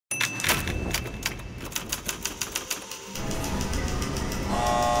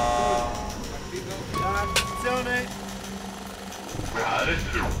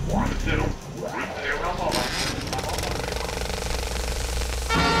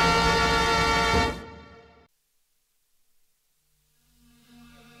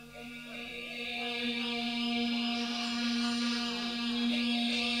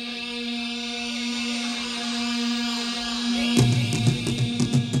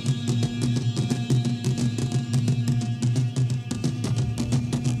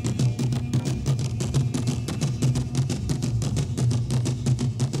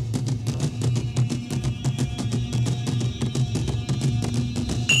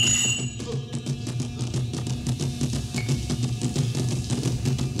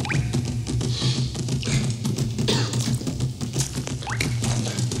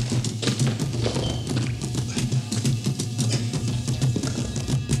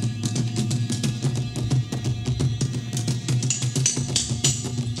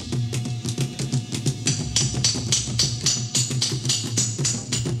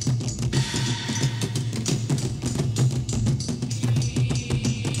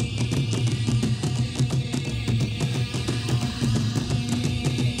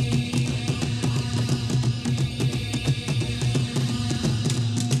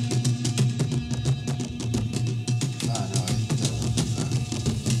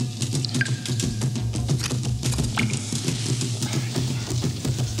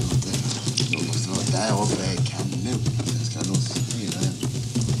Där uppe är kanon. Jag ska loss hela den.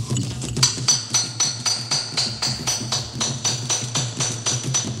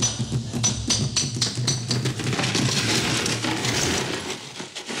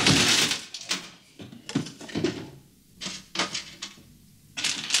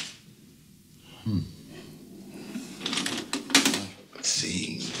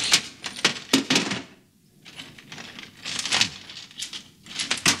 Zink.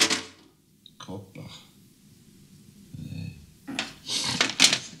 Koppar.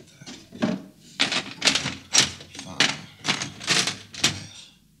 Fan.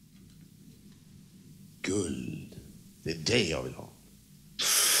 Guld. Det är det jag vill ha.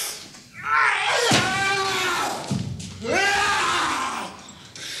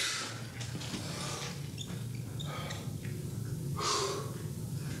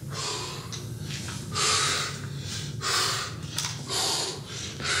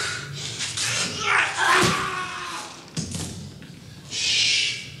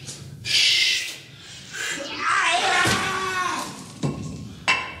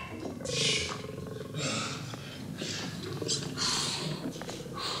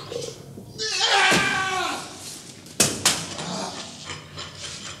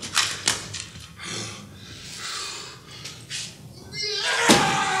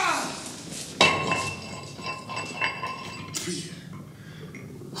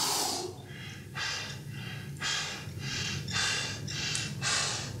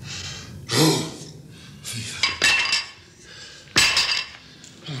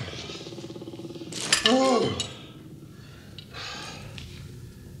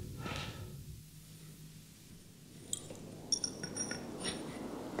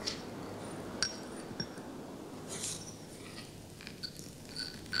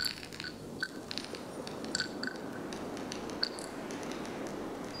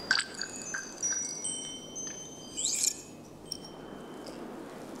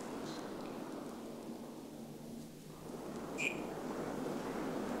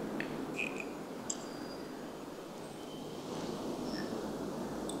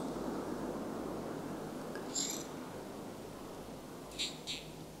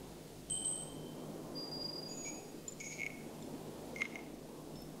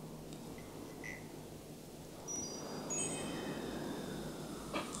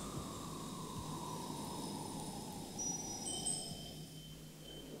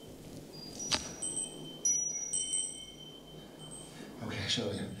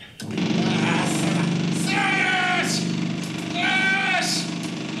 Kör igen. Seriös! Yes!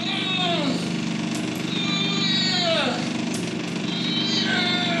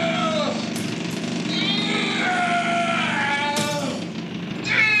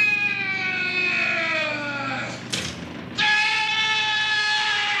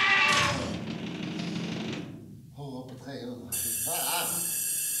 Håller på 300. Fan!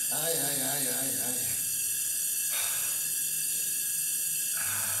 Aj.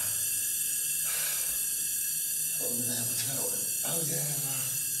 Det där på tvålen. Åh jävlar.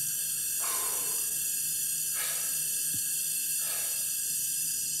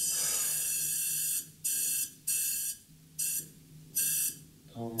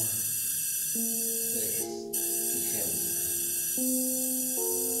 Komma. Sex. 25.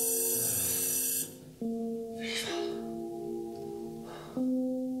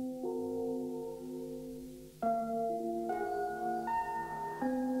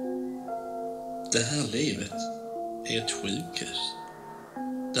 Det här livet är ett sjukhus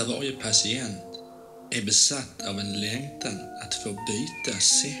där varje patient är besatt av en längtan att få byta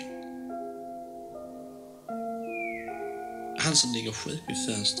säng. Han som ligger sjuk vid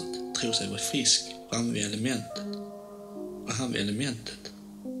fönstret tror sig vara frisk framme vid elementet, och han vid elementet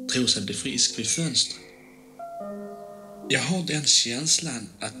tror sig bli frisk vid fönstret. Jag har den känslan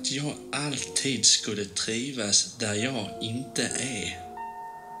att jag alltid skulle trivas där jag inte är.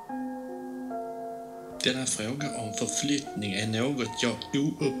 Denna fråga om förflyttning är något jag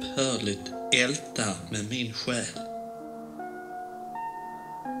oupphörligt ältar med min själ.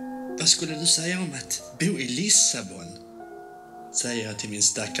 Vad skulle du säga om att bo i Lissabon? Säger jag till min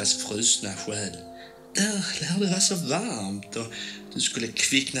stackars frusna själ. Där lär det vara så varmt och du skulle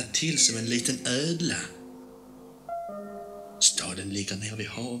kvickna till som en liten ödla. Staden ligger ner vid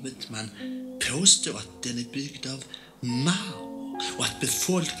havet. Man påstår att den är byggd av marmor och att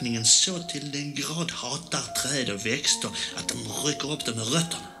befolkningen så till den grad hatar träd och växter att de rycker upp dem med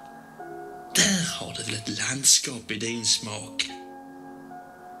rötterna. Där har du väl ett landskap i din smak.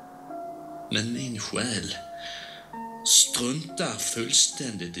 Men min själ struntar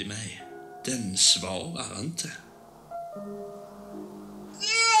fullständigt i mig. Den svarar inte.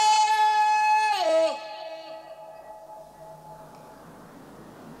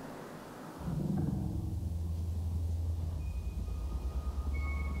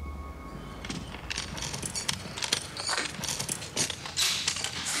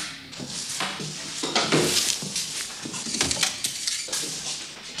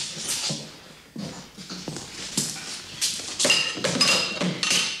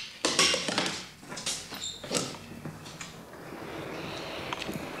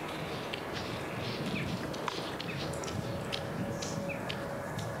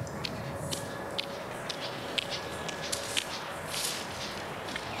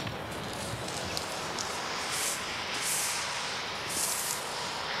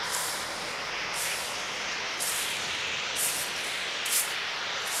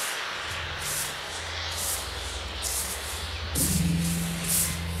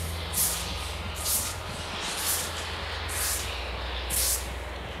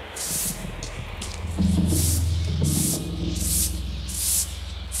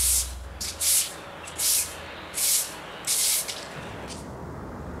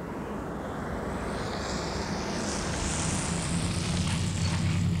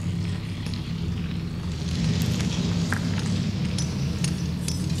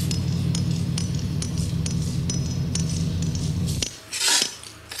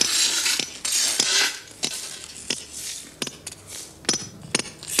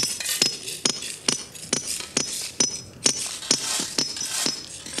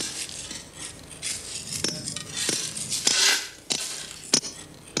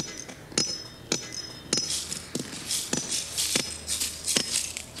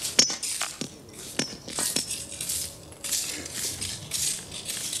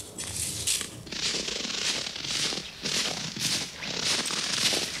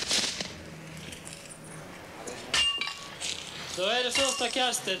 Då är det första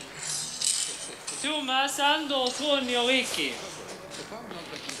kastet. Thomas, Anders, Ronny och Ricky.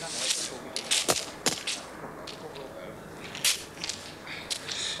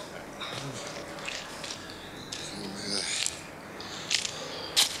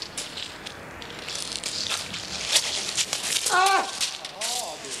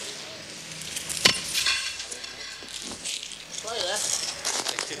 Vad är det?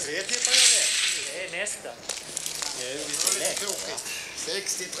 63 tippar jag det. Det är nästa. Det är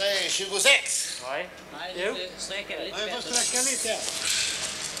 63, 26. Nej. Jo. Sträcka lite bättre. Jag får sträcka lite.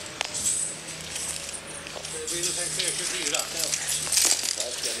 Det blir 63, 24.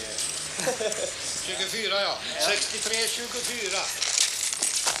 24, ja. 63, 24.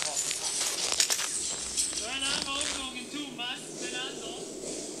 Då är den andra omgången Thomas med Anders.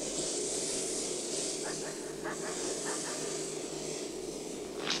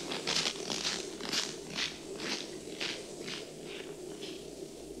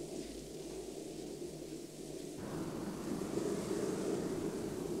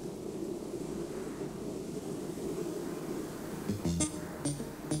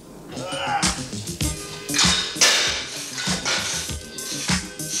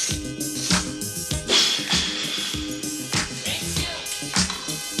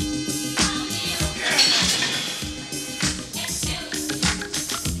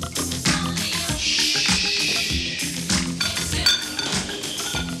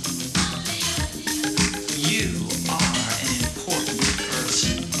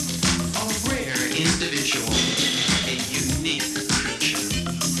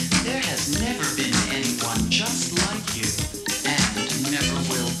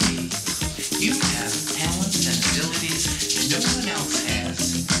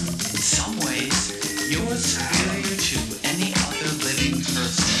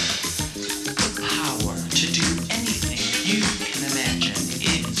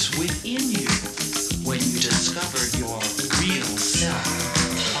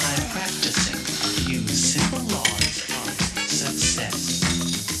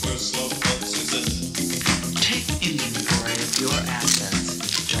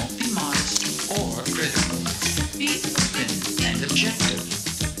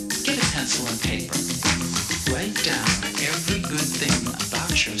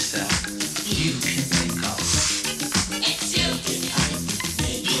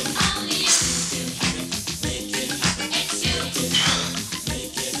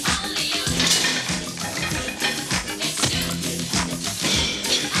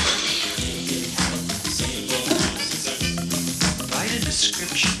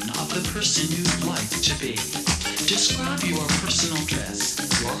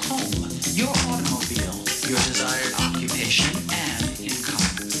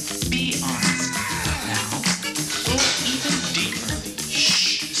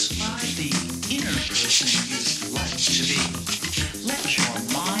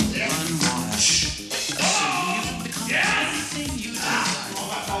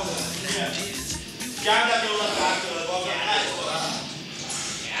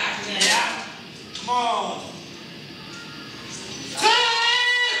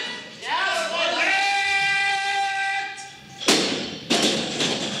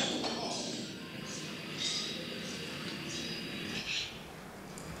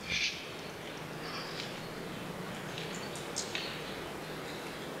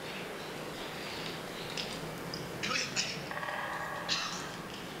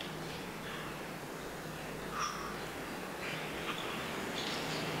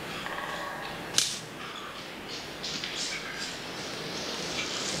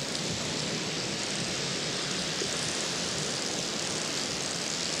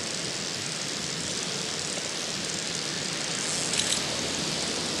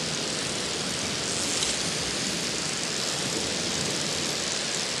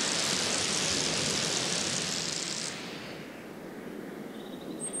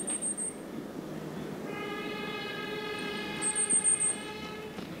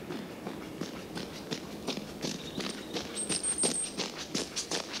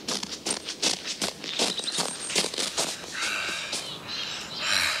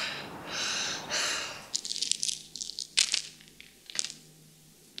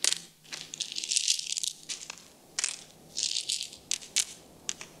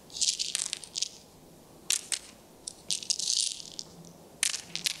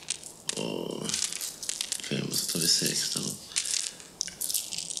 Så tar vi 6 då.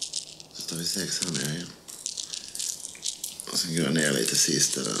 Så tar vi 6 här nere igen. Och sen går jag ner lite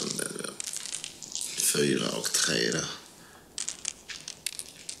sista där. 4 och 3 där.